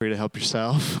Free to help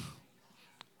yourself.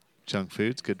 Junk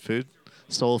food's good food.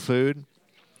 Soul food,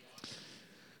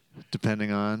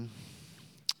 depending on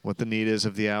what the need is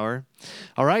of the hour.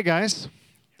 All right, guys.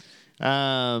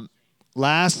 Last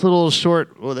little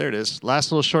short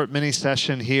mini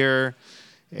session here.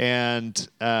 And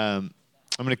I'm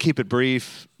going to keep it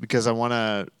brief because I want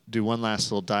to do one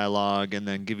last little dialogue and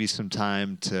then give you some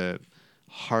time to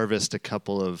harvest a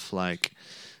couple of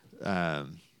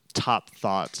top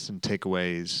thoughts and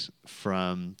takeaways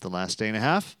from the last day and a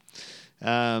half.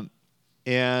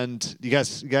 And you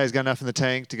guys got enough in the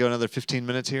tank to go another 15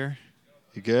 minutes here?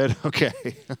 You good? Okay.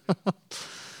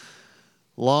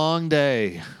 Long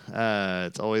day.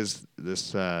 It's always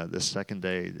this second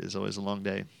day is always a long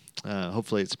day.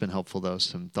 Hopefully it's been helpful, though,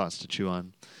 some thoughts to chew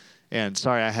on. And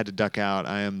sorry, I had to duck out.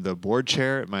 I am the board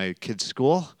chair at my kid's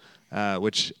school,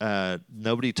 which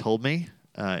nobody told me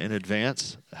in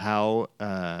advance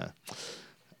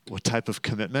what type of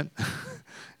commitment.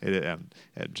 I'm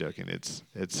joking. It's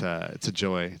a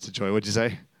joy. It's a joy. What'd you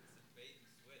say?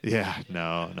 Yeah,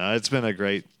 no. It's been a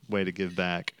great way to give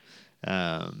back.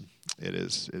 It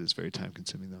is very time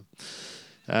consuming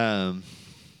though.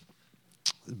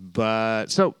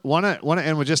 But so want to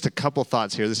end with just a couple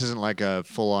thoughts here. This isn't like a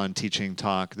full-on teaching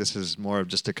talk. This is more of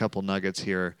just a couple nuggets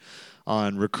here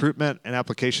on recruitment and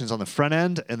applications on the front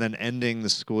end, and then ending the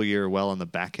school year well on the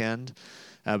back end.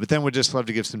 But then we'd just love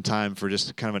to give some time for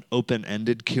just kind of an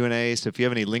open-ended Q&A. So if you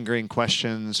have any lingering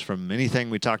questions from anything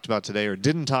we talked about today or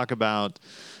didn't talk about,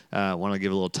 want to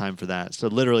give a little time for that. So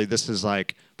literally this is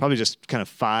like probably just kind of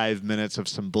 5 minutes of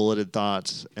some bulleted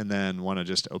thoughts and then want to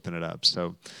just open it up.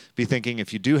 So be thinking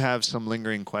if you do have some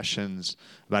lingering questions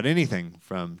about anything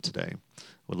from today,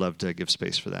 would love to give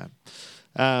space for that.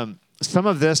 Some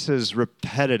of this is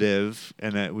repetitive,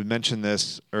 and we mentioned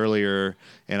this earlier,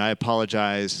 and I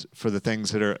apologize for the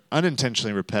things that are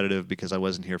unintentionally repetitive because I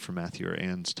wasn't here for Matthew or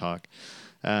Ann's talk.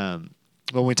 When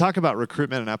we talk about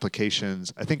recruitment and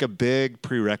applications, I think a big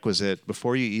prerequisite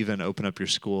before you even open up your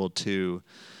school to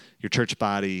your church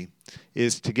body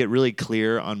is to get really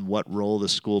clear on what role the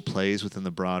school plays within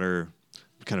the broader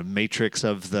kind of matrix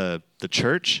of the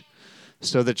church,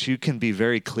 so that you can be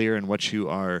very clear in what you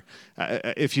are.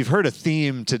 If you've heard a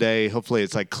theme today, hopefully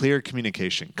it's like clear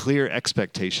communication, clear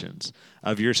expectations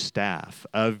of your staff,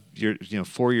 of your,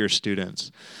 for your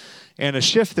students. And a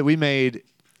shift that we made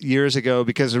years ago,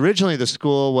 because originally the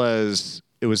school was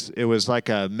like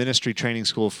a ministry training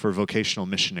school for vocational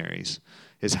missionaries,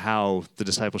 is how the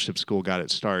discipleship school got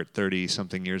its start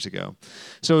 30-something years ago.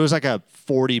 So it was like a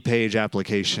 40-page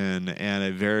application and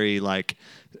a very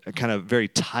kind of very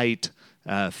tight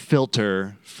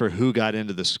filter for who got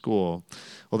into the school.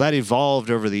 Well, that evolved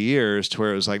over the years to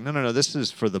where it was like, no, this is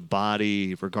for the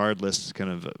body, regardless kind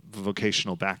of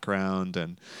vocational background.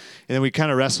 And then we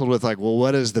kind of wrestled with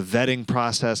what does the vetting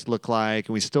process look like?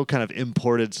 And we still kind of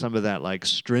imported some of that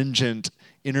stringent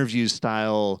interview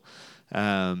style.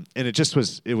 And it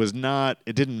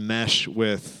didn't mesh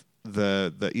with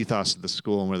the ethos of the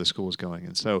school and where the school was going.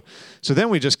 And so then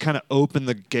we just kind of opened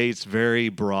the gates very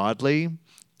broadly.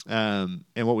 And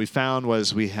what we found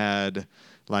was we had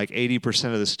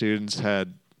 80% of the students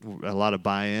had a lot of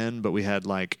buy-in, but we had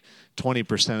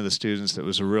 20% of the students that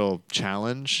was a real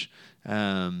challenge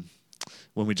when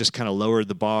we just kind of lowered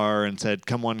the bar and said,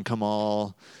 come one, come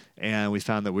all. And we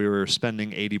found that we were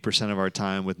spending 80% of our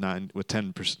time with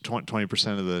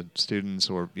 20% of the students,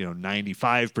 or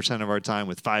 95% of our time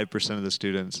with 5% of the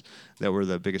students that were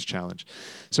the biggest challenge.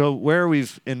 So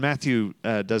and Matthew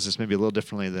does this maybe a little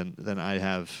differently than I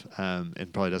have,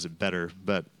 and probably does it better.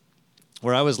 But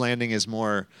where I was landing is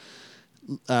more.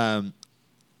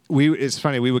 It's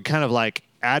funny. We would kind of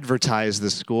advertise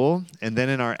the school, and then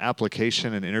in our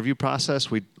application and interview process,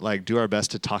 we do our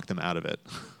best to talk them out of it.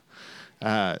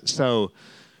 So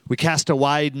we cast a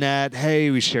wide net.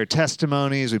 Hey, we share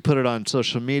testimonies. We put it on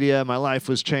social media. My life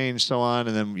was changed, so on.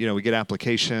 And then, we get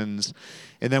applications.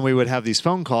 And then we would have these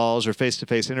phone calls or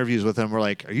face-to-face interviews with them. We're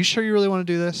like, are you sure you really want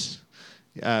to do this?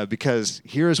 Because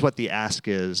here's what the ask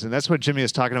is. And that's what Jimmy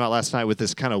was talking about last night with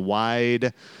this kind of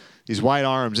these wide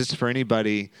arms. It's for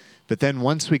anybody. But then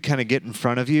once we kind of get in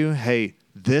front of you, hey,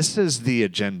 this is the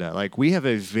agenda. We have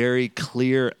a very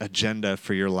clear agenda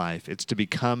for your life. It's to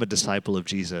become a disciple of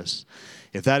Jesus.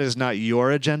 If that is not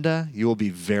your agenda, you will be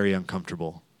very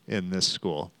uncomfortable in this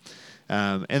school.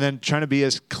 And then trying to be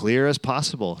as clear as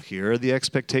possible. Here are the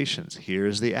expectations.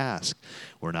 Here's the ask.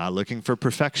 We're not looking for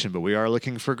perfection, but we are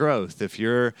looking for growth. If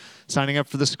you're signing up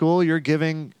for the school, you're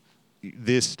giving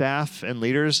the staff and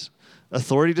leaders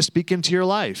authority to speak into your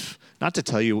life. Not to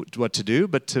tell you what to do,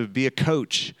 but to be a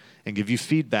coach and give you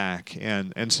feedback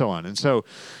and so on. And so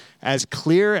as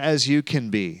clear as you can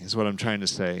be is what I'm trying to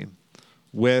say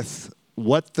with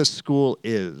what the school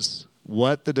is,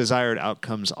 what the desired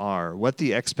outcomes are, what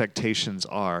the expectations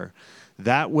are.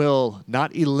 That will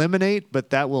not eliminate, but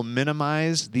that will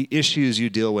minimize the issues you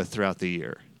deal with throughout the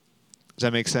year. Does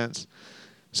that make sense?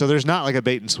 So there's not like a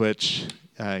bait and switch,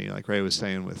 like Ray was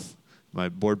saying with my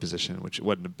board position, which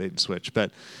wasn't a bait and switch.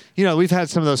 But, we've had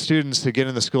some of those students who get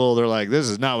in the school, they're like, this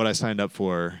is not what I signed up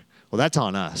for. Well, that's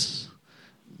on us.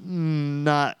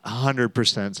 Not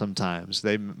 100% sometimes.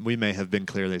 We may have been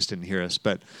clear, they just didn't hear us.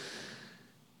 But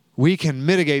we can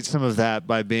mitigate some of that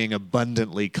by being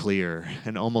abundantly clear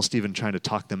and almost even trying to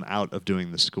talk them out of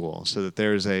doing the school so that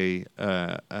there's a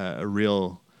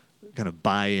real kind of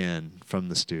buy-in from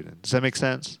the student. Does that make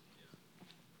sense?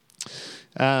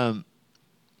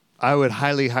 I would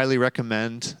highly, highly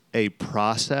recommend a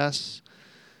process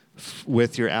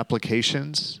with your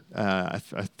applications. I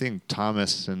think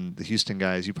Thomas and the Houston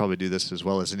guys, you probably do this as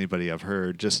well as anybody I've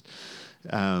heard. Just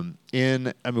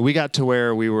we got to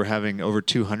where we were having over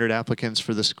 200 applicants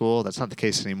for the school. That's not the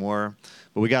case anymore.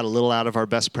 But we got a little out of our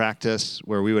best practice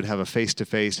where we would have a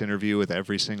face-to-face interview with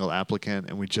every single applicant,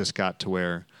 and we just got to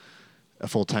where a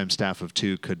full-time staff of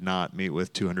 2 could not meet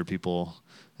with 200 people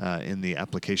in the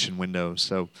application window.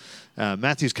 So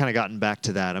Matthew's kind of gotten back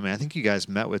to that. I think you guys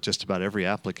met with just about every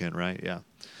applicant, right? Yeah.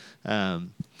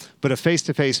 But a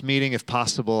face-to-face meeting, if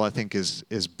possible, I think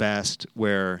is best,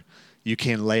 where you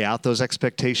can lay out those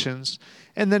expectations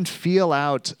and then feel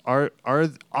out, are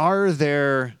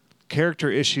there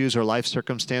character issues or life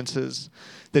circumstances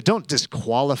that don't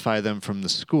disqualify them from the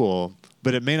school,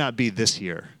 but it may not be this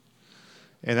year.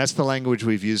 And that's the language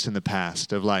we've used in the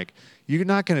past of like, you're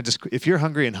not going to, if you're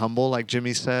hungry and humble, like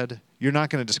Jimmy said, you're not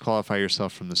going to disqualify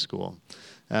yourself from the school.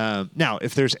 Now,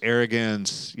 if there's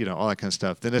arrogance, all that kind of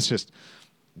stuff, then it's just,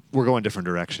 we're going different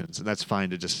directions. And that's fine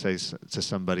to just say to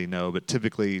somebody no. But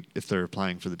typically, if they're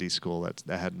applying for the D school,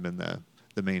 that hadn't been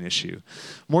the main issue.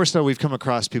 More so, we've come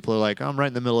across people who are like, I'm right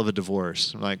in the middle of a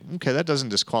divorce. I'm like, okay, that doesn't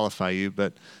disqualify you,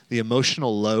 but the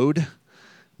emotional load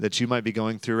that you might be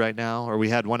going through right now, or we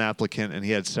had one applicant and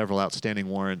he had several outstanding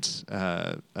warrants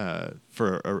on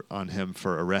him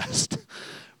for arrest.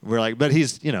 We're like, but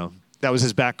he's, that was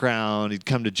his background. He'd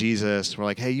come to Jesus. We're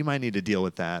like, hey, you might need to deal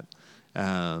with that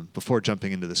before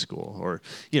jumping into the school. Or,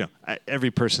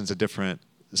 every person's a different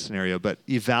scenario, but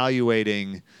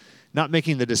evaluating, not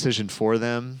making the decision for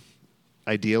them,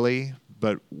 ideally,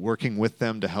 but working with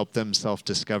them to help them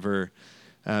self-discover.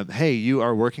 Hey, you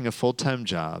are working a full-time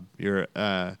job. You're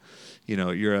a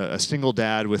single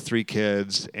dad with 3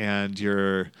 kids, and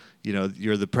you're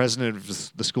the president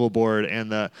of the school board,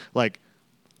 and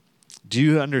do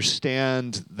you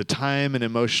understand the time and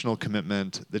emotional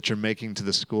commitment that you're making to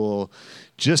the school?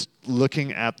 Just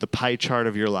looking at the pie chart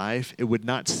of your life, it would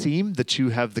not seem that you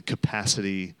have the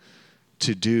capacity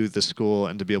to do the school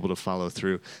and to be able to follow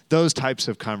through. Those types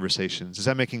of conversations. Is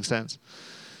that making sense?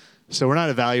 So we're not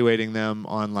evaluating them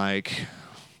on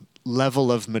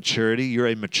level of maturity. You're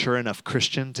a mature enough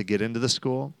Christian to get into the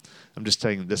school. I'm just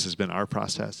saying this has been our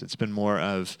process. It's been more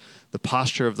of the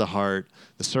posture of the heart,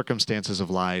 the circumstances of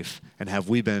life, and have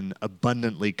we been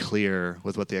abundantly clear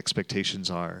with what the expectations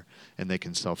are, and they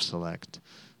can self-select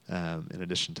in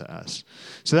addition to us.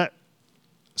 So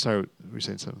sorry, were you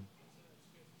saying something?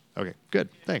 Okay, good.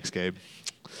 Thanks, Gabe.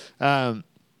 So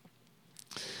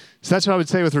that's what I would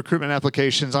say with recruitment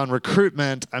applications. On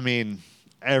recruitment,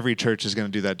 every church is going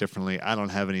to do that differently. I don't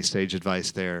have any sage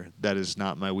advice there. That is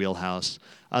not my wheelhouse,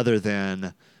 other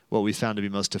than what we found to be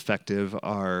most effective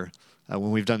are when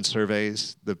we've done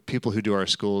surveys, the people who do our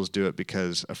schools do it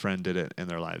because a friend did it and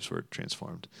their lives were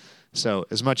transformed. So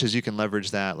as much as you can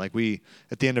leverage that,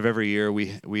 at the end of every year,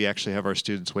 we actually have our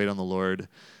students wait on the Lord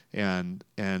and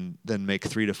then make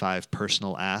 3 to 5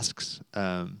 personal asks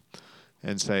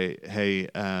and say, hey,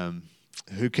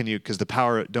 who can you, because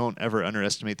don't ever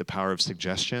underestimate the power of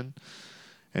suggestion.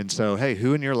 And so, hey,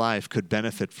 who in your life could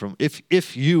benefit from,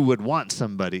 if you would want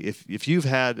somebody, if you've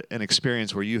had an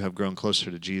experience where you have grown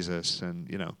closer to Jesus and,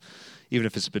 even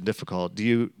if it's been difficult, do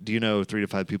you know 3 to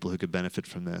 5 people who could benefit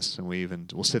from this? And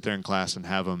we'll sit there in class and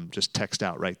have them just text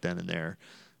out right then and there,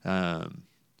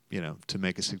 to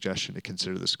make a suggestion to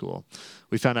consider the school.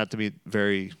 We found out to be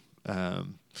very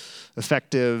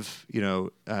effective,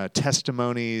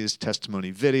 testimonies,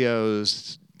 testimony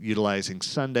videos, utilizing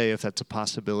Sunday if that's a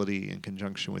possibility in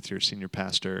conjunction with your senior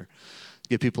pastor.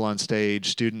 Get people on stage,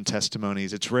 student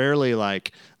testimonies. It's rarely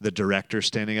like the director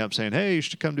standing up saying, hey, you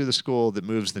should come to the school, that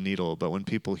moves the needle. But when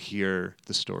people hear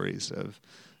the stories of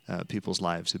people's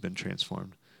lives who've been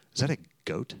transformed. Is that a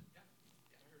goat?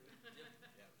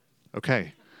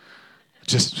 Okay.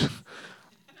 Just...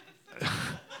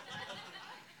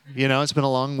 It's been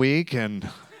a long week, and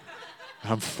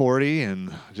I'm 40, and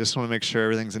I just want to make sure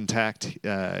everything's intact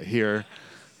here.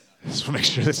 Just want to make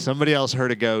sure that somebody else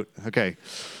heard a goat. Okay.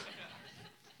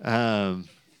 When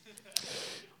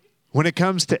it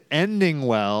comes to ending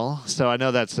well, so I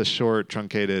know that's a short,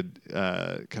 truncated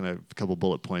kind of couple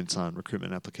bullet points on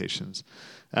recruitment applications.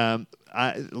 Some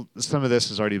of this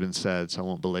has already been said, so I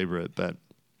won't belabor it, but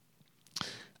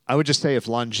I would just say if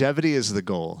longevity is the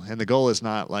goal, and the goal is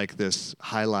not like this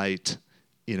highlight,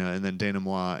 and then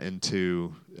denouement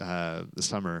into the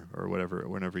summer or whatever,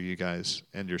 whenever you guys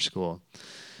end your school.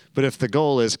 But if the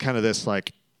goal is kind of this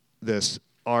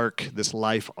arc, this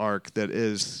life arc that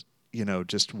is,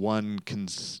 just one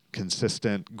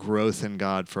consistent growth in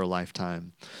God for a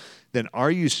lifetime, then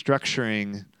are you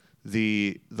structuring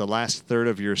the last third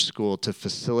of your school to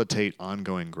facilitate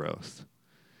ongoing growth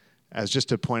as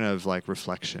just a point of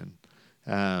reflection?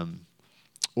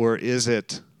 Or is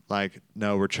it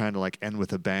no, we're trying to end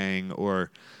with a bang, or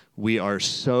we are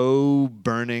so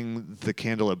burning the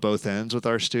candle at both ends with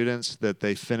our students that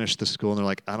they finish the school and they're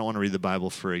like, I don't want to read the Bible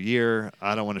for a year.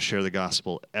 I don't want to share the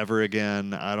gospel ever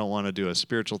again. I don't want to do a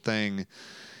spiritual thing.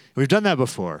 We've done that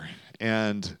before.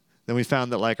 And then we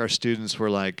found that our students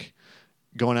were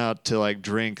going out to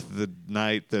drink the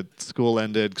night that school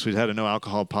ended because we'd had a no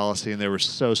alcohol policy, and they were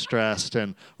so stressed.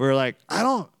 And we were like, I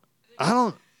don't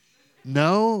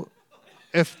know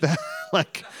if that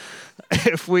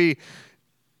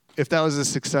if that was a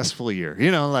successful year,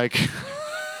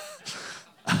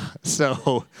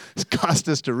 so it cost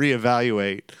us to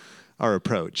reevaluate our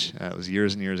approach. It was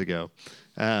years and years ago.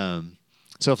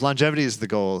 So if longevity is the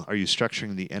goal, are you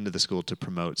structuring the end of the school to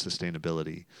promote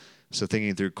sustainability? So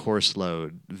thinking through course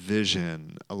load,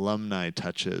 vision, alumni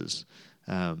touches,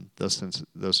 those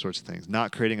sorts of things.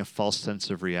 Not creating a false sense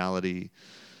of reality,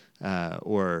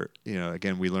 or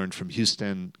again, we learned from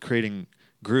Houston, creating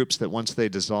groups that once they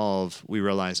dissolve, we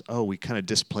realize, we kind of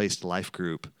displaced life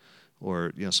group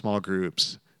or small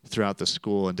groups throughout the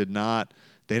school, and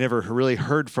they never really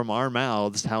heard from our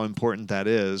mouths how important that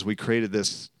is. We created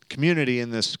this community in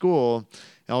this school,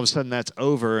 and all of a sudden that's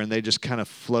over, and they just kind of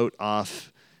float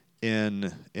off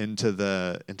into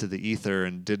the ether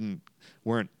and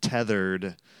weren't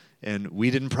tethered, and we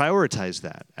didn't prioritize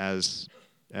that as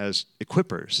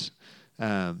equippers.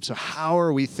 So how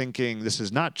are we thinking? This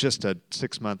is not just a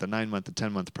 6-month, a 9-month, a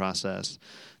 10-month process.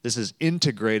 This is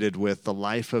integrated with the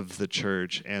life of the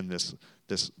church and this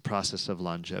process of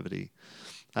longevity.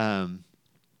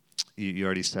 You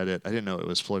already said it. I didn't know it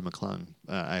was Floyd McClung.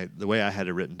 The way I had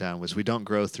it written down was, we don't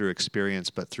grow through experience,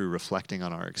 but through reflecting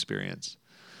on our experience.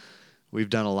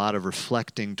 We've done a lot of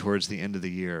reflecting towards the end of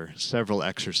the year, several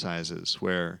exercises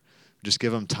where just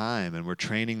give them time, and we're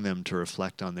training them to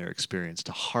reflect on their experience,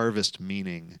 to harvest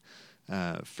meaning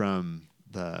from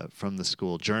the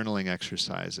school. Journaling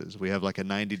exercises. We have a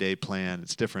 90-day plan.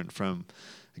 It's different from,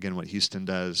 again, what Houston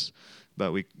does,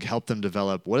 but we help them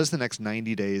develop, what is the next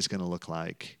 90 days going to look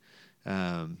like?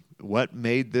 What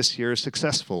made this year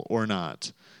successful or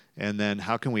not? And then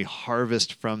how can we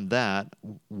harvest from that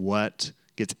what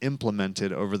gets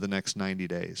implemented over the next 90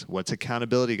 days? What's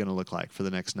accountability going to look like for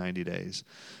the next 90 days?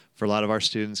 For a lot of our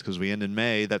students, because we end in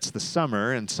May, that's the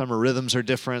summer, and summer rhythms are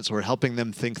different, so we're helping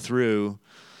them think through,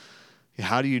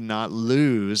 how do you not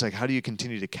lose, how do you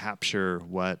continue to capture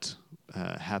what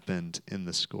happened in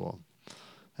the school?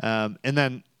 And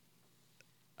then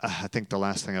I think the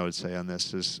last thing I would say on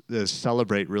this is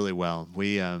celebrate really well.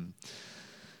 We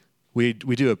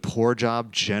do a poor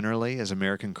job generally as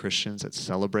American Christians at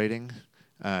celebrating.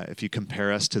 If you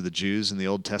compare us to the Jews in the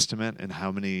Old Testament and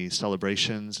how many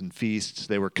celebrations and feasts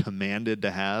they were commanded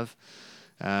to have,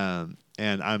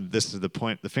 this is the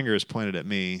point. The finger is pointed at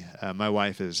me. My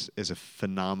wife is a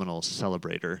phenomenal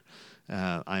celebrator.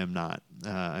 I am not.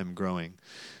 I'm growing,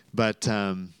 but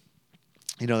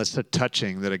it's so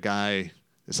touching that a guy.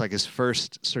 It's his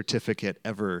first certificate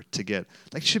ever to get.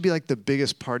 It should be the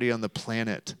biggest party on the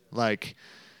planet.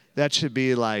 That should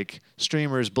be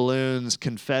streamers, balloons,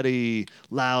 confetti,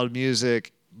 loud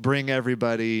music, bring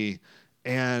everybody.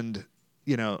 And,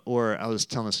 or I was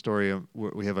telling a story,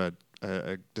 we have a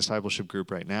discipleship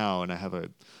group right now, and I have a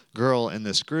girl in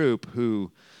this group who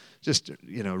just,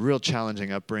 real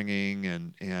challenging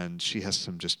upbringing, and she has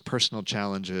some just personal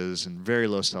challenges and very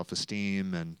low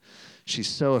self-esteem, and she's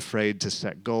so afraid to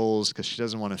set goals because she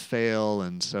doesn't want to fail,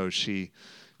 and so she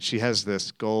has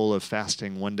this goal of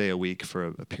fasting 1 day a week for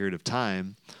a period of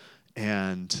time,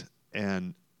 and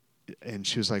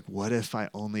she was like, what if I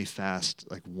only fast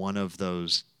one of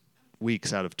those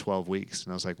weeks out of 12 weeks?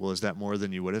 And I was like, well, is that more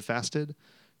than you would have fasted?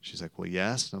 She's like, well,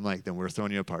 yes. And I'm like, then we're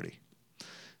throwing you a party.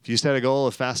 If you set a goal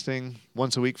of fasting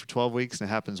once a week for 12 weeks and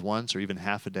it happens once or even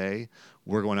half a day,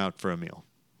 we're going out for a meal.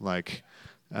 Like,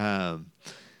 we're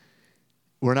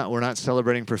not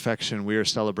celebrating perfection. We are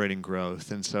celebrating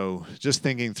growth. And so just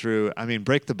thinking through,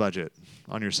 break the budget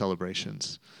on your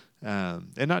celebrations.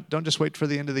 And don't just wait for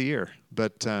the end of the year,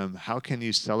 but how can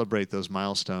you celebrate those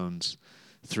milestones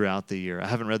throughout the year? I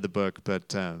haven't read the book,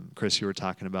 but Chris, you were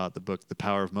talking about the book, The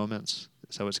Power of Moments.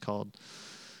 Is that what it's called?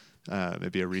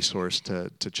 Maybe a resource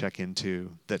to check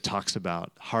into that talks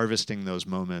about harvesting those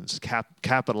moments,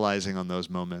 capitalizing on those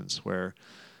moments where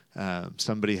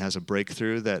somebody has a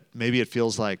breakthrough that maybe it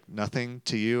feels like nothing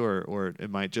to you, or it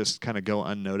might just kind of go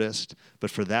unnoticed. But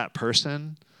for that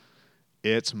person,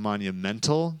 it's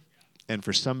monumental. And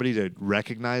for somebody to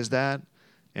recognize that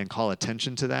and call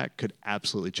attention to that could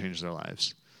absolutely change their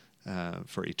lives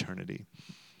for eternity.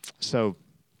 So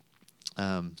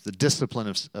the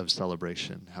discipline of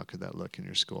celebration, how could that look in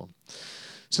your school?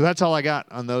 So that's all I got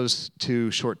on those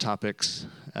two short topics,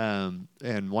 and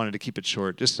wanted to keep it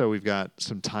short just so we've got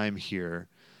some time here.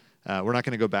 We're not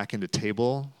going to go back into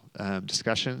table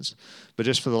discussions, but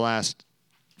just for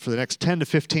the next 10 to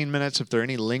 15 minutes, if there are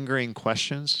any lingering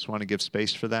questions, just want to give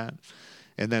space for that.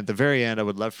 And then at the very end, I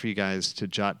would love for you guys to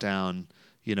jot down,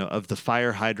 of the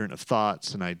fire hydrant of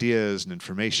thoughts and ideas and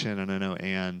information. And I know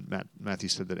Matthew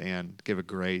said that Ann gave a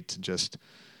great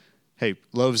hey,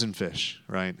 loaves and fish,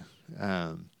 right?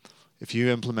 If you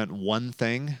implement one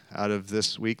thing out of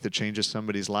this week that changes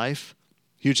somebody's life,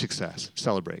 huge success.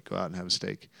 Celebrate. Go out and have a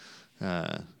steak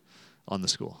on the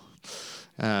school.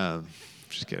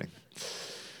 Just kidding.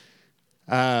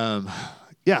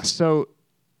 So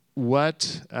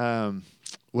what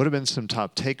have been some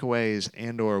top takeaways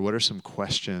and/or what are some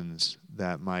questions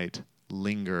that might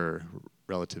linger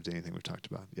relative to anything we've talked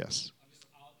about? Yes.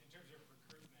 In terms of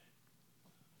recruitment,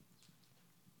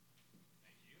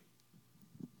 thank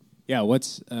you. Yeah,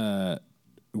 what's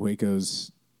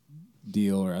Waco's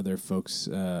deal or other folks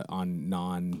on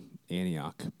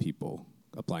non-Antioch people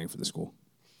applying for the school?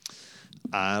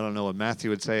 I don't know what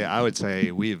Matthew would say. I would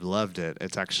say we've loved it.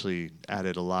 It's actually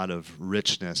added a lot of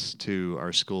richness to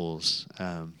our schools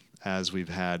as we've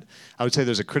had. I would say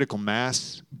there's a critical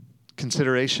mass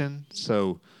consideration.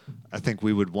 So I think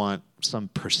we would want some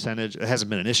percentage. It hasn't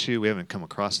been an issue. We haven't come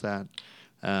across that.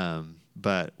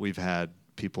 But we've had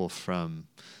people from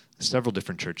several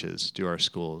different churches do our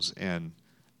schools. And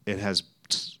it has,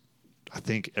 I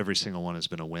think every single one has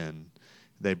been a win.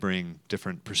 They bring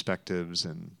different perspectives,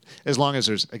 and as long as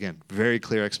there's, again, very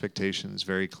clear expectations,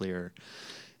 very clear.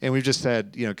 And we've just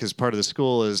said, because part of the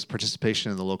school is participation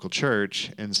in the local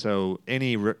church, and so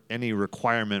any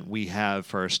requirement we have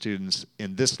for our students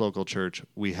in this local church,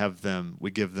 we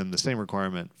give them the same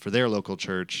requirement for their local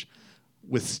church,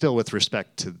 with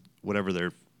respect to whatever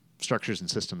their structures and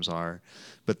systems are.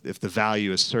 But if the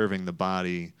value is serving the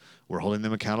body, we're holding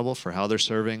them accountable for how they're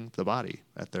serving the body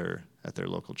at their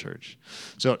local church.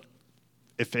 So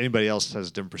if anybody else has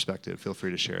a different perspective, feel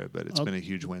free to share it, but it's been a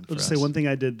huge win for us. I'll just say one thing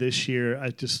I did this year.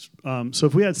 So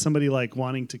if we had somebody like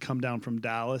wanting to come down from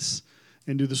Dallas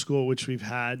and do the school, which we've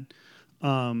had,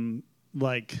 I'm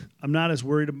not as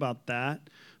worried about that.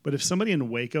 But if somebody in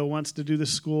Waco wants to do the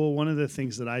school, one of the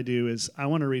things that I do is I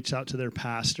want to reach out to their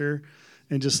pastor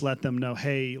and just let them know,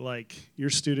 hey, your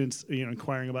students,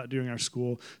 inquiring about doing our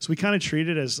school. So we kind of treat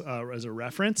it as a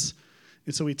reference.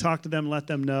 And so we talk to them, let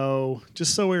them know,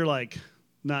 just so we're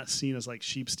not seen as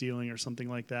sheep stealing or something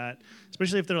like that,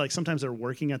 especially if they're sometimes they're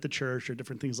working at the church or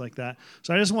different things like that.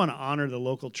 So I just want to honor the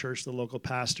local church, the local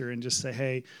pastor, and just say,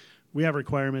 hey, we have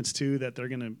requirements too that they're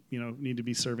going to, need to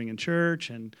be serving in church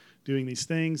and doing these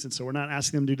things. And so we're not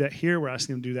asking them to do that here. We're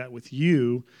asking them to do that with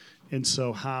you. And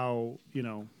so how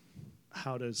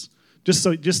does, just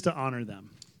to honor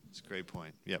them. That's a great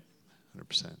point. Yep.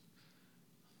 100%.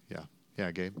 Yeah.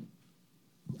 Yeah, Gabe.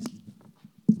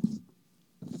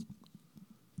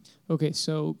 Okay,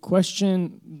 so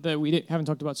question that we haven't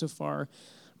talked about so far,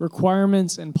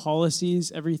 requirements and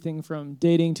policies, everything from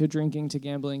dating to drinking to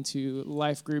gambling to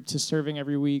life group to serving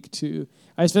every week to,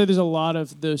 I just feel like there's a lot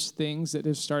of those things that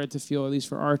have started to feel, at least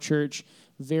for our church,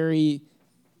 very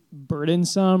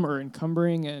burdensome or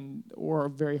encumbering or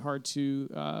very hard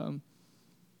to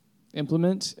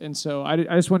implement. And so I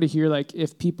just wanted to hear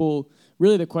if people,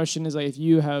 really the question is if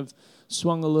you have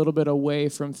swung a little bit away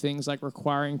from things like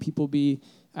requiring people be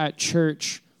at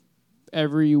church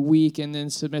every week and then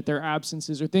submit their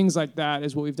absences or things like that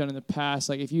is what we've done in the past.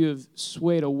 If you have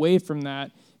swayed away from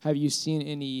that, have you seen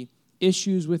any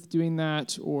issues with doing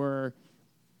that, or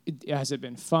has it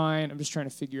been fine? I'm just trying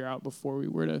to figure out before we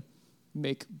were to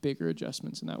make bigger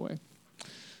adjustments in that way.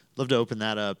 love to open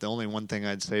that up. The only one thing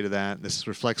I'd say to that, this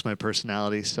reflects my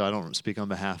personality, so I don't speak on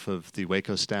behalf of the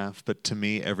Waco staff, but to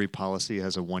me, every policy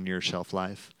has a 1-year shelf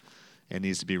life and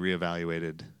needs to be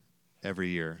reevaluated every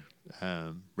year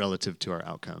relative to our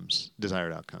outcomes,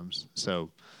 desired outcomes. So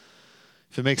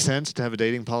if it makes sense to have a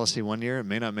dating policy 1 year, it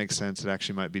may not make sense. It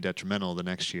actually might be detrimental the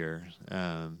next year.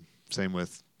 Same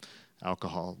with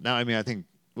alcohol. Now, I mean, I think,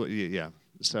 well, yeah.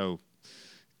 So,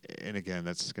 and again,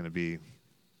 that's going to be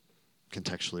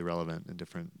contextually relevant in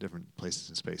different places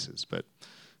and spaces. But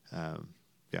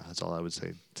yeah, that's all I would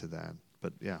say to that.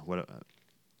 But yeah,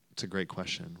 it's a great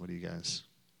question. What do you guys?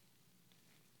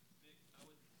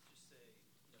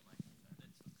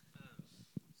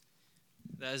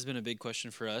 That has been a big question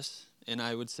for us, and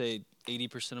I would say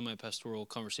 80% of my pastoral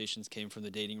conversations came from the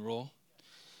dating role,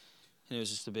 and it was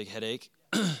just a big headache.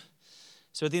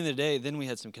 So at the end of the day, then we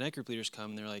had some Connect Group leaders come,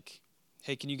 and they're like,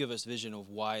 hey, can you give us vision of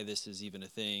why this is even a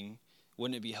thing?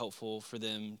 Wouldn't it be helpful for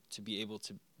them to be able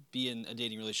to be in a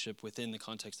dating relationship within the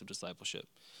context of discipleship?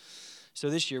 So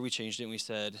this year we changed it, and we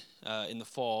said in the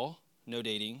fall, no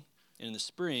dating, and in the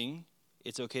spring,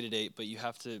 it's okay to date, but you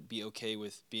have to be okay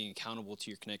with being accountable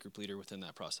to your Connect Group leader within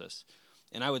that process.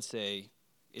 And I would say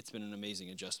it's been an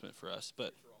amazing adjustment for us.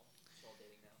 But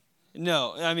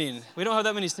no, I mean, we don't have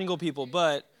that many single people,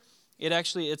 but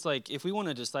it's like if we want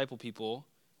to disciple people,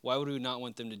 why would we not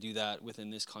want them to do that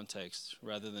within this context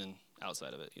rather than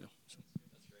outside of it, you know? So.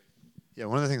 Yeah,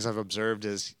 one of the things I've observed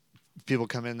is people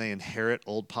come in, they inherit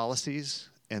old policies,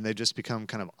 and they just become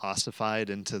kind of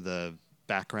ossified into the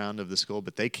background of the school,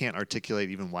 but they can't articulate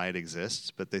even why it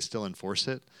exists, but they still enforce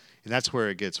it. And that's where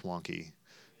it gets wonky.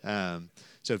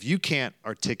 So if you can't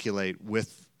articulate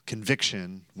with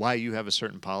conviction why you have a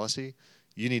certain policy,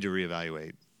 you need to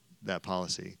reevaluate that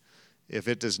policy. If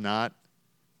it does not,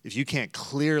 if you can't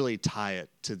clearly tie it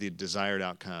to the desired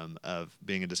outcome of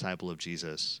being a disciple of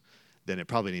Jesus, then it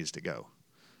probably needs to go.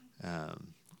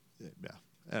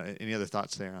 Any other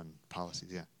thoughts there on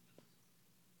policies? Yeah.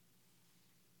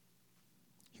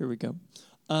 Here we go.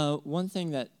 One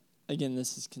thing that, again,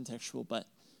 this is contextual, but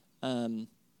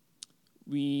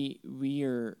we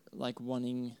are like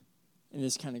wanting, and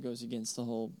this kind of goes against the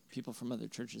whole people from other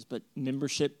churches, but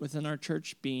membership within our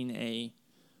church being a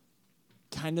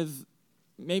kind of,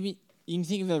 maybe you can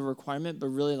think of it as a requirement, but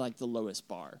really like the lowest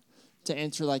bar. To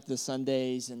answer like the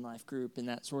Sundays and life group and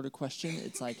that sort of question,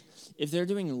 it's like if they're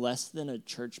doing less than a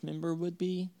church member would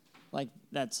be, like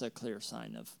that's a clear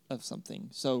sign of something.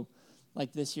 So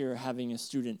like this year, having a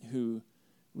student who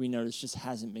we noticed just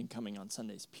hasn't been coming on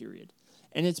Sundays, period.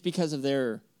 And it's because of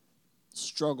their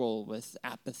struggle with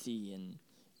apathy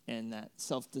and that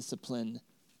self-discipline.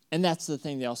 And that's the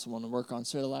thing they also want to work on.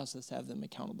 So it allows us to have them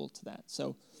accountable to that.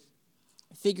 So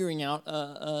figuring out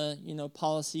a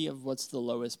policy of what's the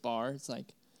lowest bar. It's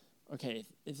like, okay,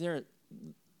 if they're,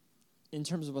 in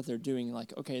terms of what they're doing,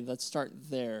 like, okay, let's start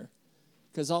there.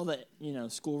 Because all the,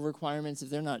 school requirements, if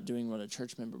they're not doing what a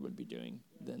church member would be doing,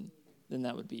 then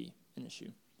that would be an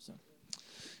issue. So,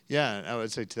 yeah, I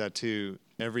would say to that too,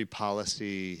 every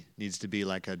policy needs to be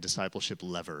like a discipleship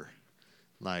lever.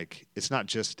 Like, it's not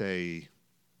just a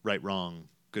right, wrong,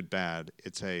 good, bad.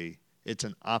 It's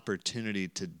an opportunity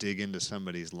to dig into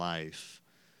somebody's life.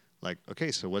 Like,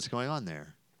 okay, so what's going on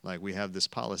there? Like, we have this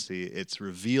policy. It's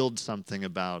revealed something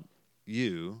about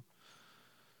you.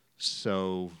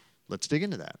 So let's dig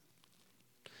into that.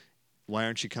 Why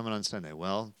aren't you coming on Sunday?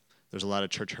 Well, there's a lot of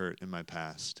church hurt in my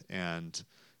past, and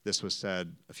this was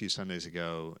said a few Sundays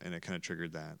ago, and it kind of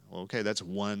triggered that. Well, okay, that's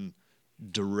one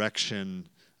direction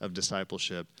of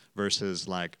discipleship versus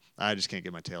like, I just can't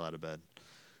get my tail out of bed.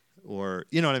 Or,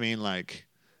 you know what I mean? Like,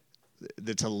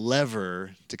 it's a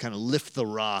lever to kind of lift the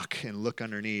rock and look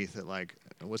underneath at like,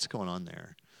 what's going on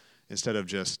there? Instead of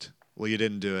just, well, you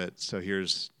didn't do it, so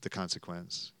here's the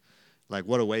consequence. Like,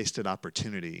 what a wasted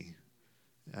opportunity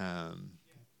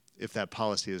if that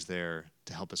policy is there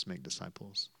to help us make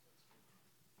disciples.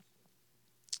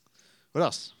 What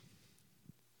else?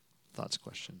 Thoughts,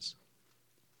 questions?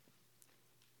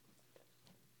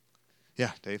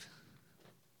 Yeah, Dave.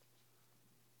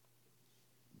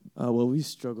 Well, we've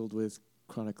struggled with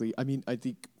chronically. I mean, I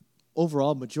think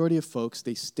overall, majority of folks,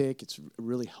 they stick. It's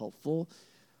really helpful.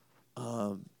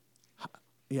 What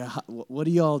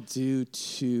do y'all do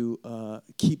to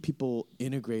keep people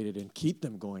integrated and keep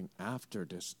them going after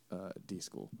this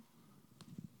D-School?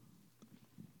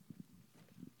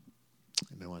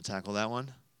 Anybody want to tackle that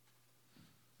one?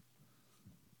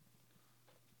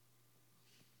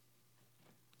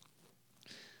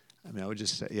 I mean, I would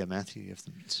just say, yeah, Matthew, you have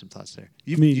some thoughts there.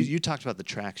 You talked about the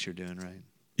tracks you're doing, right?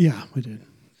 Yeah, we did.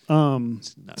 So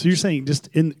you're saying just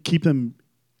keep them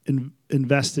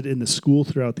invested in the school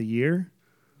throughout the year?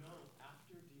 No,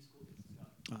 after D school is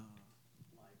done.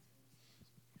 Like,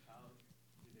 how do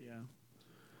they Yeah.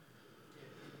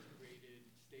 get integrated,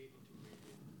 stay integrated,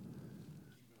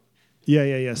 keep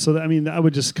going? Yeah. So, I mean, I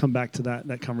would just come back to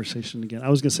that conversation again. I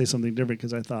was going to say something different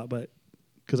because I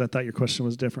thought your question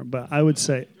was different. But I would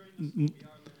say,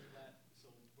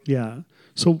 yeah.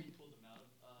 So,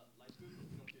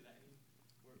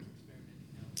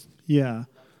 yeah.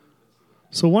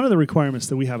 So one of the requirements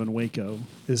that we have in Waco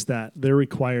is that they're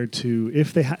required to,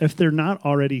 if they're not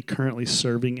already currently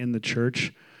serving in the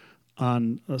church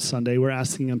on a Sunday, we're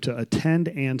asking them to attend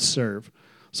and serve.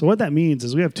 So what that means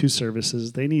is we have 2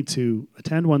 services. They need to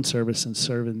attend one service and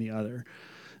serve in the other.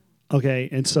 Okay,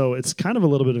 and so it's kind of a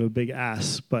little bit of a big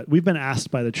ask, but we've been asked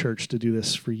by the church to do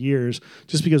this for years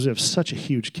just because we have such a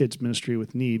huge kids ministry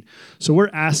with need. So we're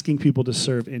asking people to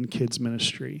serve in kids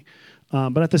ministry.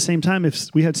 But at the same time, if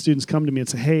we had students come to me and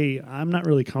say, hey, I'm not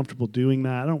really comfortable doing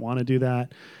that. I don't want to do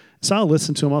that. So I'll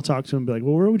listen to them. I'll talk to them and be like,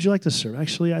 well, where would you like to serve?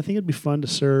 Actually, I think it'd be fun to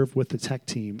serve with the tech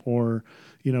team or,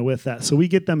 with that. So we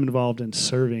get them involved in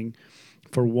serving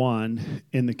for one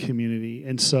in the community.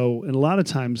 And so, and a lot of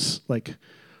times, like,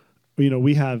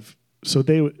 we have, so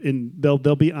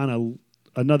they'll be on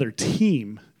another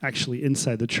team actually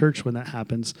inside the church when that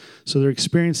happens. So they're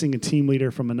experiencing a team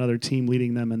leader from another team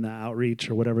leading them in the outreach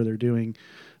or whatever they're doing.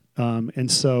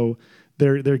 And so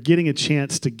they're getting a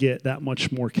chance to get that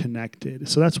much more connected.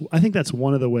 So I think that's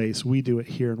one of the ways we do it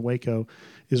here in Waco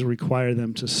is require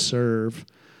them to serve.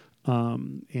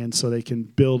 And so they can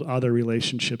build other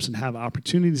relationships and have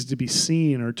opportunities to be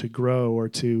seen or to grow or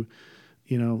to,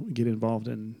 get involved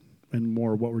in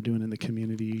more what we're doing in the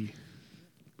community.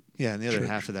 Yeah, and the other Church.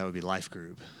 half of that would be life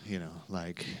group,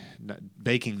 like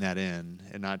baking that in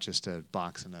and not just a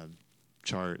box and a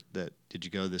chart that did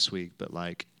you go this week, but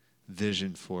like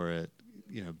vision for it,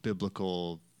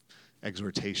 biblical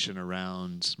exhortation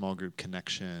around small group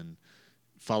connection,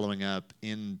 following up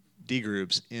in D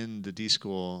groups in the D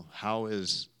school. How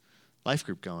is life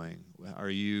group going? Are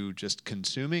you just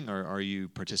consuming or are you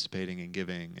participating and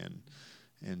giving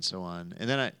and so on? And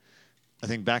then I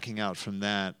think backing out from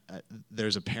that,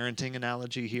 there's a parenting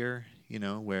analogy here,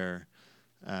 where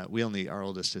our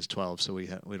oldest is 12, so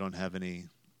we don't have any,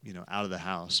 out of the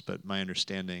house. But my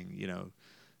understanding,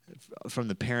 from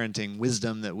the parenting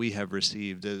wisdom that we have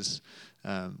received is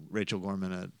Rachel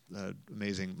Gorman, an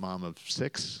amazing mom of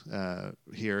 6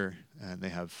 here, and they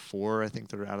have 4, I think,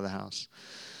 that are out of the house.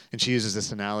 And she uses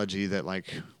this analogy that,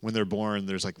 like, when they're born,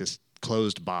 there's like this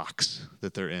closed box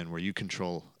that they're in where you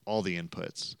control all the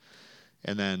inputs.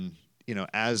 And then,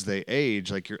 as they age,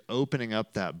 like you're opening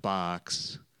up that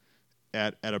box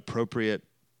at an appropriate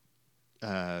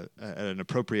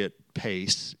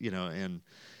pace,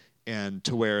 and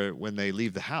to where when they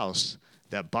leave the house,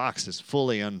 that box is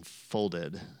fully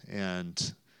unfolded,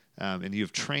 and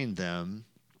you've trained them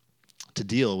to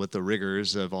deal with the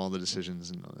rigors of all the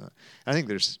decisions. And I think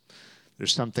there's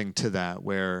something to that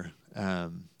where.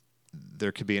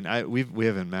 There could be, we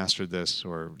haven't mastered this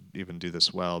or even do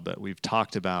this well, but we've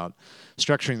talked about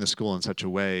structuring the school in such a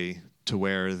way to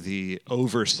where the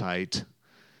oversight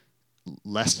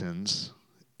lessens,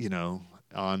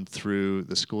 on through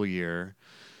the school year,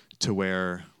 to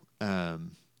where the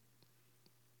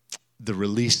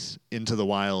release into the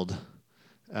wild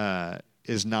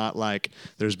is not like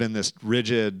there's been this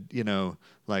rigid,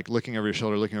 like looking over your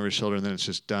shoulder, and then it's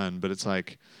just done. But it's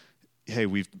like, hey,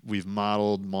 we've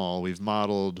modeled Maul, we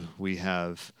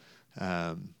have,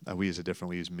 we use a different,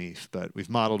 we use MEEF, but we've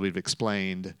modeled, we've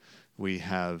explained, we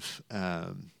have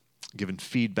given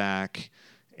feedback,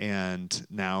 and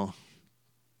now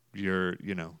you're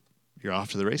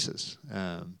off to the races.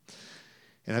 And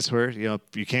that's where,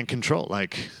 you can't control,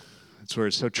 like, that's where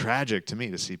it's so tragic to me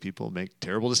to see people make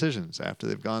terrible decisions after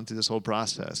they've gone through this whole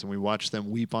process, and we watch them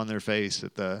weep on their face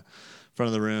at the front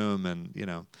of the room, and,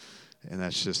 and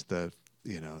that's just the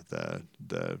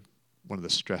one of the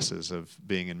stresses of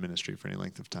being in ministry for any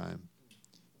length of time.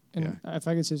 And if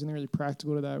I could say something really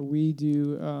practical to that, we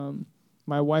do,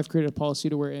 my wife created a policy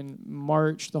to where in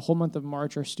March, the whole month of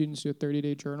March, our students do a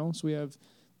 30-day journal. So we have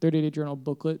 30-day journal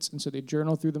booklets, and so they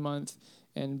journal through the month.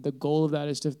 And the goal of that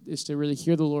is to really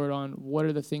hear the Lord on what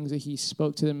are the things that He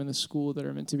spoke to them in the school that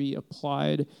are meant to be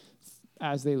applied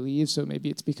as they leave. So maybe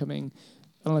it's becoming,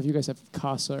 I don't know if you guys have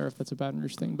CASA or if that's a Baton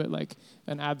Rouge thing, but like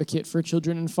an advocate for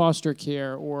children in foster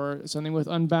care or something with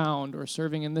Unbound or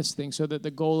serving in this thing, so that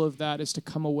the goal of that is to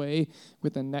come away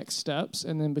with the next steps.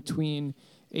 And then between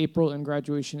April and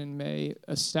graduation in May,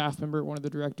 a staff member, one of the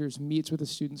directors, meets with the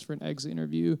students for an exit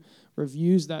interview,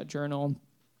 reviews that journal,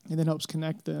 and then helps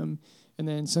connect them. And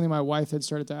then something my wife had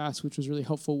started to ask, which was really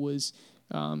helpful, was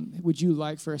would you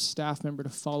like for a staff member to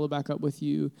follow back up with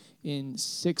you in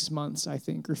 6 months, I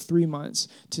think, or 3 months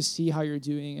to see how you're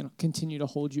doing and continue to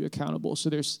hold you accountable? So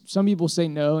there's some people say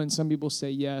no and some people say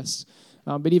yes.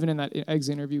 But even in that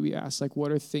exit interview, we asked, like,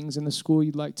 what are things in the school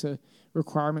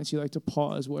requirements you'd like to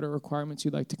pause? What are requirements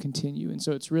you'd like to continue? And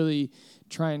so it's really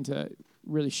trying to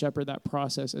really shepherd that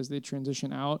process as they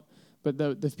transition out. But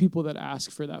the people that ask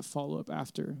for that follow-up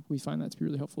after, we find that to be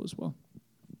really helpful as well.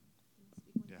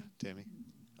 Yeah, Tammy?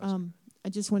 I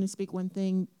just want to speak one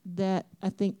thing that I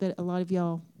think that a lot of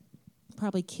y'all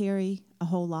probably carry a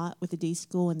whole lot with the D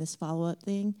school and this follow-up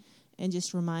thing, and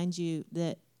just remind you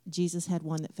that Jesus had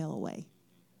one that fell away.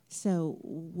 So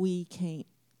we can't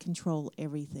control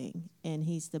everything, and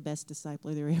he's the best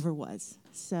discipler there ever was.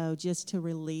 So just to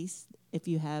release, if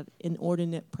you have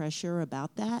inordinate pressure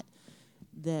about that,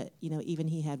 even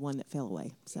he had one that fell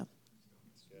away. So.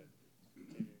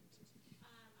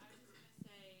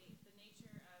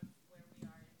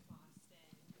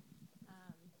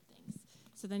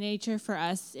 So the nature for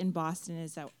us in Boston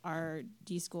is that our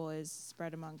D school is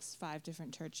spread amongst 5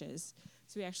 different churches.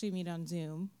 So we actually meet on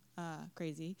Zoom,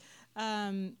 crazy.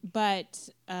 But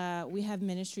we have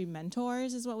ministry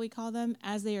mentors is what we call them,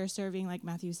 as they are serving, like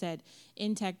Matthew said,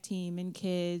 in tech team, in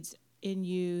kids, in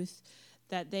youth,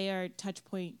 that they are touch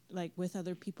point like with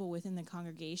other people within the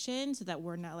congregation, so that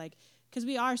we're not because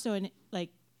we are so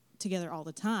together all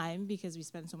the time because we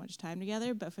spend so much time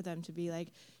together, but for them to be a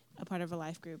part of a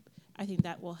life group, I think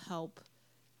that will help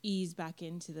ease back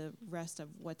into the rest of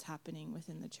what's happening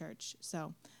within the church.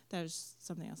 So that was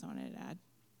something else I wanted to add.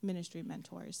 Ministry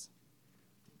mentors.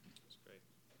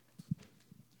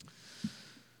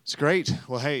 It's great.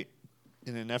 Well, hey,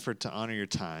 in an effort to honor your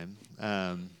time,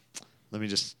 let me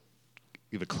just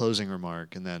give a closing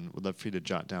remark, and then we'd love for you to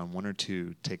jot down 1 or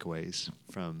 2 takeaways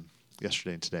from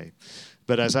yesterday and today.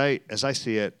 But as I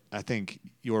see it, I think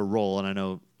your role, and I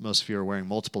know most of you are wearing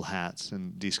multiple hats,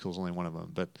 and D School is only one of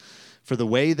them, but for the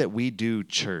way that we do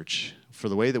church, for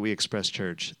the way that we express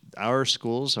church, our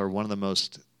schools are one of the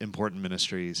most important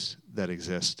ministries that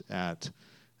exist at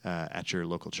your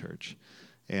local church.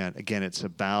 And again, it's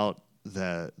about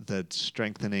the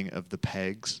strengthening of the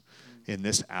pegs in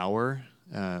this hour,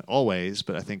 always,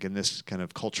 but I think in this kind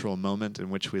of cultural moment in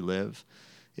which we live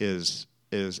is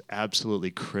absolutely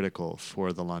critical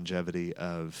for the longevity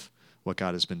of what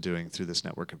God has been doing through this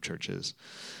network of churches.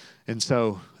 And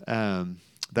so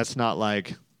that's not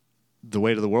like the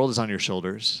weight of the world is on your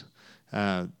shoulders.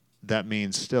 That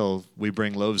means still we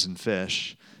bring loaves and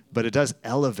fish, but it does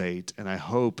elevate, and I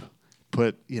hope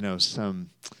put some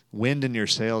wind in your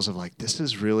sails of this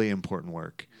is really important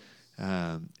work.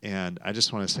 And I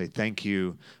just want to say thank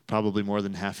you. Probably more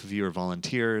than half of you are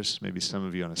volunteers, maybe some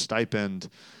of you on a stipend.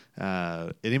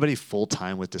 Anybody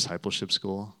full-time with discipleship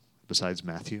school besides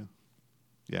Matthew?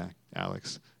 Yeah,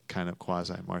 Alex, kind of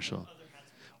quasi, Marshall.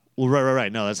 Well,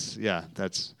 right. No,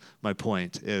 that's my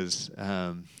point is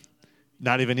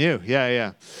not even you.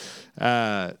 Yeah.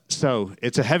 So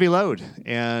it's a heavy load,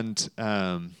 and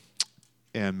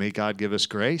may God give us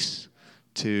grace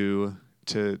to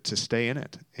stay in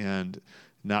it and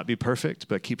not be perfect,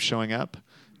 but keep showing up,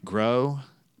 grow,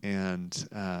 and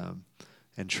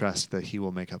trust that he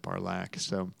will make up our lack.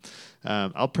 So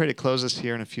I'll pray to close us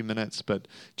here in a few minutes, but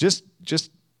just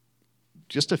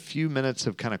a few minutes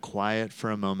of kind of quiet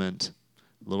for a moment,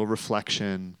 a little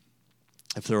reflection.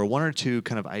 If there are 1 or 2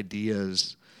 kind of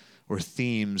ideas or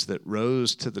themes that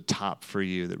rose to the top for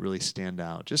you that really stand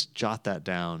out, just jot that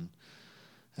down.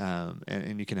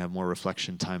 And you can have more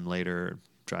reflection time later,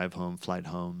 drive home, flight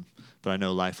home. But I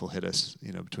know life will hit us,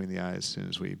 between the eyes as soon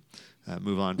as we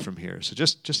move on from here. So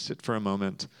just sit for a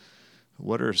moment.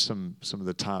 What are some of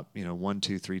the top, 1,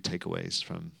 2, 3 takeaways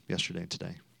from yesterday and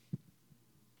today?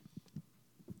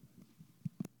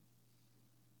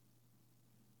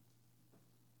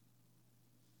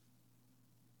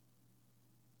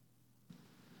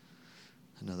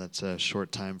 I know that's a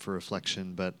short time for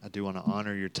reflection, but I do want to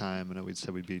honor your time. I know we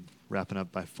said we'd be wrapping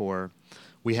up by 4.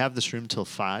 We have this room till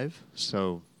 5,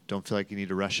 so don't feel like you need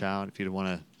to rush out. If you want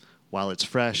to, while it's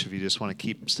fresh, if you just want to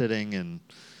keep sitting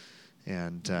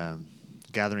and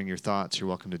gathering your thoughts, you're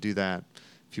welcome to do that.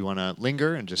 If you want to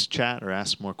linger and just chat or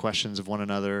ask more questions of one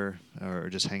another or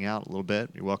just hang out a little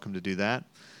bit, you're welcome to do that.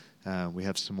 We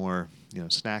have some more,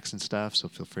 snacks and stuff, so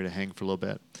feel free to hang for a little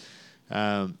bit.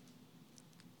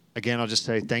 Again, I'll just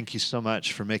say thank you so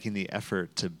much for making the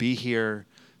effort to be here.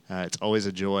 It's always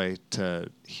a joy to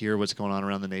hear what's going on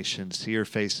around the nation, to see your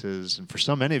faces, and for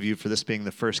so many of you, for this being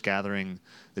the first gathering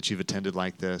that you've attended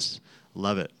like this,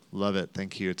 love it.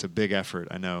 Thank you. It's a big effort,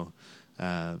 I know,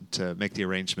 to make the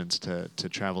arrangements to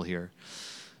travel here.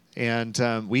 And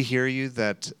we hear you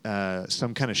that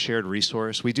some kind of shared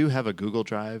resource. We do have a Google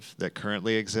Drive that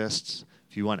currently exists.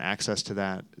 If you want access to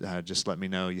that, just let me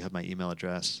know. You have my email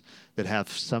address that have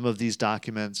some of these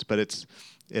documents, but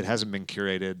it hasn't been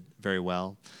curated very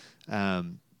well.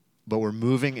 But we're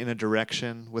moving in a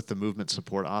direction with the Movement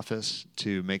Support Office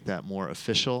to make that more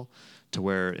official, to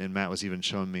where, and Matthew was even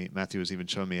showing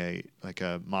me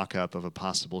a mock-up of a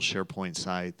possible SharePoint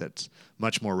site that's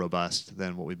much more robust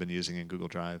than what we've been using in Google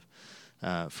Drive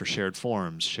for shared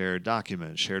forms, shared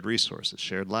documents, shared resources,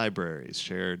 shared libraries,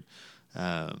 shared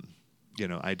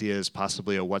ideas,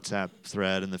 possibly a WhatsApp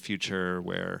thread in the future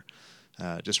where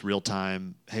just real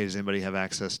time, hey, does anybody have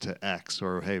access to X?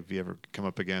 Or, hey, have you ever come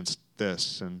up against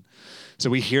this? And so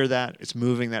we hear that. It's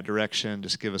moving that direction.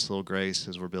 Just give us a little grace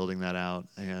as we're building that out.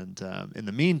 And in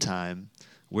the meantime,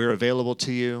 we're available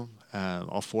to you,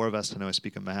 all four of us. I know I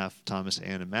speak on behalf of Thomas,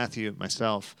 Ann, and Matthew,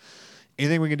 myself.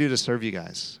 Anything we can do to serve you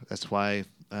guys. That's why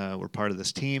we're part of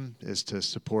this team, is to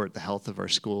support the health of our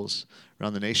schools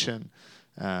around the nation.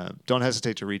 Don't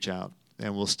hesitate to reach out.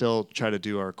 And we'll still try to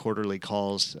do our quarterly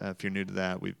calls. If you're new to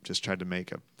that, we've just tried to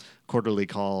make a quarterly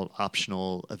call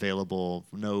optional, available,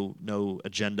 no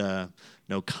agenda,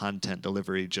 no content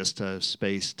delivery, just a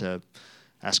space to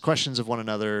ask questions of one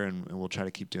another, and we'll try to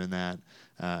keep doing that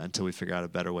until we figure out a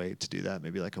better way to do that,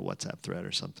 maybe like a WhatsApp thread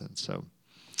or something. So,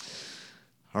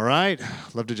 all right,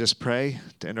 love to just pray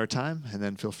to end our time, and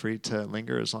then feel free to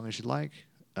linger as long as you'd like,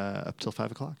 up till 5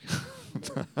 o'clock.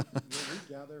 Will we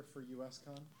gather for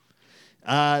USCon?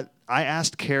 I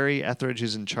asked Carrie Etheridge,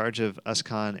 who's in charge of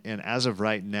USCon, and as of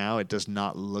right now, it does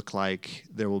not look like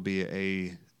there will be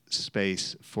a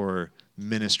space for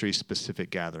ministry-specific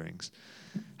gatherings.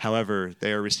 However,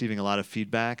 they are receiving a lot of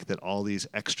feedback that all these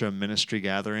extra ministry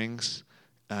gatherings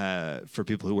for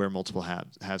people who wear multiple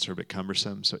hats are a bit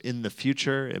cumbersome. So in the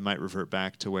future, it might revert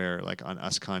back to where, like on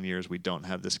USCon years, we don't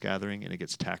have this gathering, and it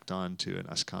gets tacked on to an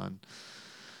USCon.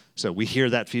 So we hear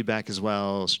that feedback as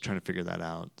well, so trying to figure that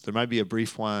out. There might be a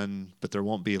brief one, but there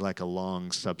won't be like a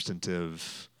long,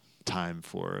 substantive time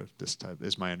for this type,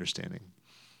 is my understanding.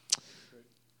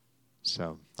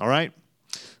 So, all right.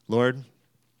 Lord,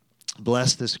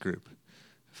 bless this group.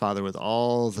 Father, with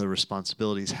all the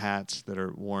responsibilities, hats that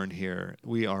are worn here,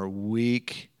 we are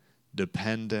weak,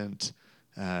 dependent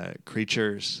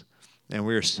creatures, and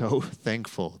we are so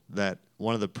thankful that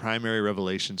one of the primary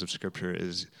revelations of Scripture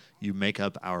is you make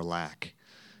up our lack.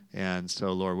 And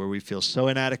so, Lord, where we feel so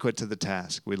inadequate to the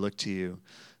task, we look to you.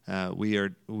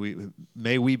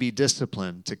 May we be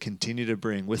disciplined to continue to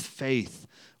bring with faith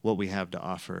what we have to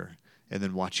offer, and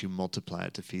then watch you multiply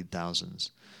it to feed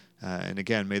thousands. And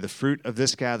again, may the fruit of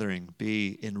this gathering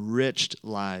be enriched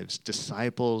lives,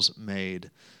 disciples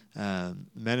made, men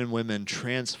and women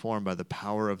transformed by the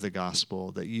power of the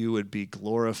gospel, that you would be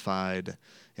glorified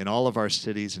in all of our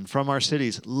cities, and from our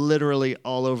cities, literally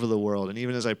all over the world. And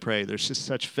even as I pray, there's just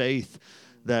such faith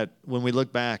that when we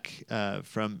look back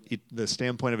from the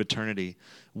standpoint of eternity,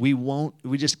 we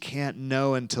just can't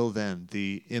know until then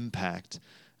the impact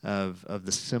of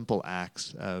the simple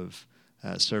acts of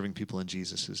serving people in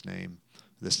Jesus' name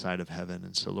this side of heaven.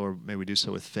 And so, Lord, may we do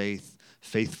so with faith,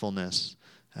 faithfulness,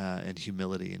 and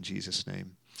humility in Jesus'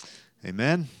 name.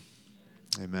 Amen.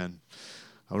 Amen.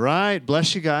 All right.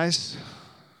 Bless you guys.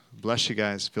 Bless you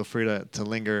guys. Feel free to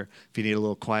linger. If you need a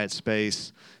little quiet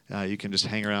space, you can just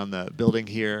hang around the building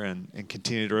here and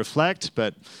continue to reflect.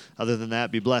 But other than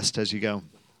that, be blessed as you go.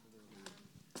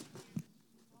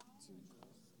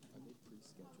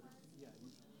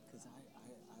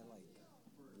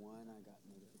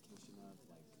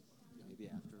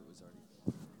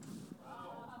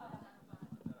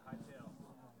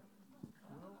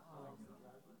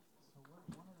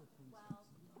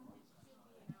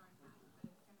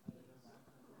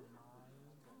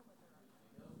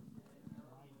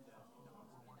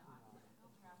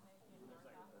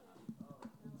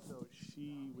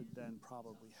 She would then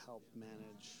probably help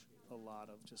manage a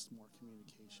lot of just more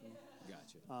communication.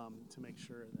 Gotcha. To make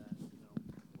sure that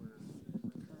we're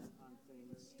current on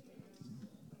things.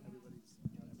 Everybody's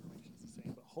information's the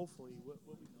same, but hopefully what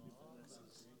we can do from this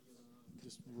is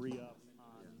just re-up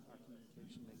on our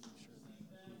communication, making sure that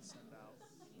we send out.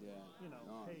 Yeah.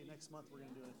 Hey, next month we're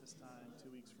gonna do it this time. 2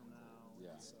 weeks from now.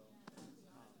 Yeah. So.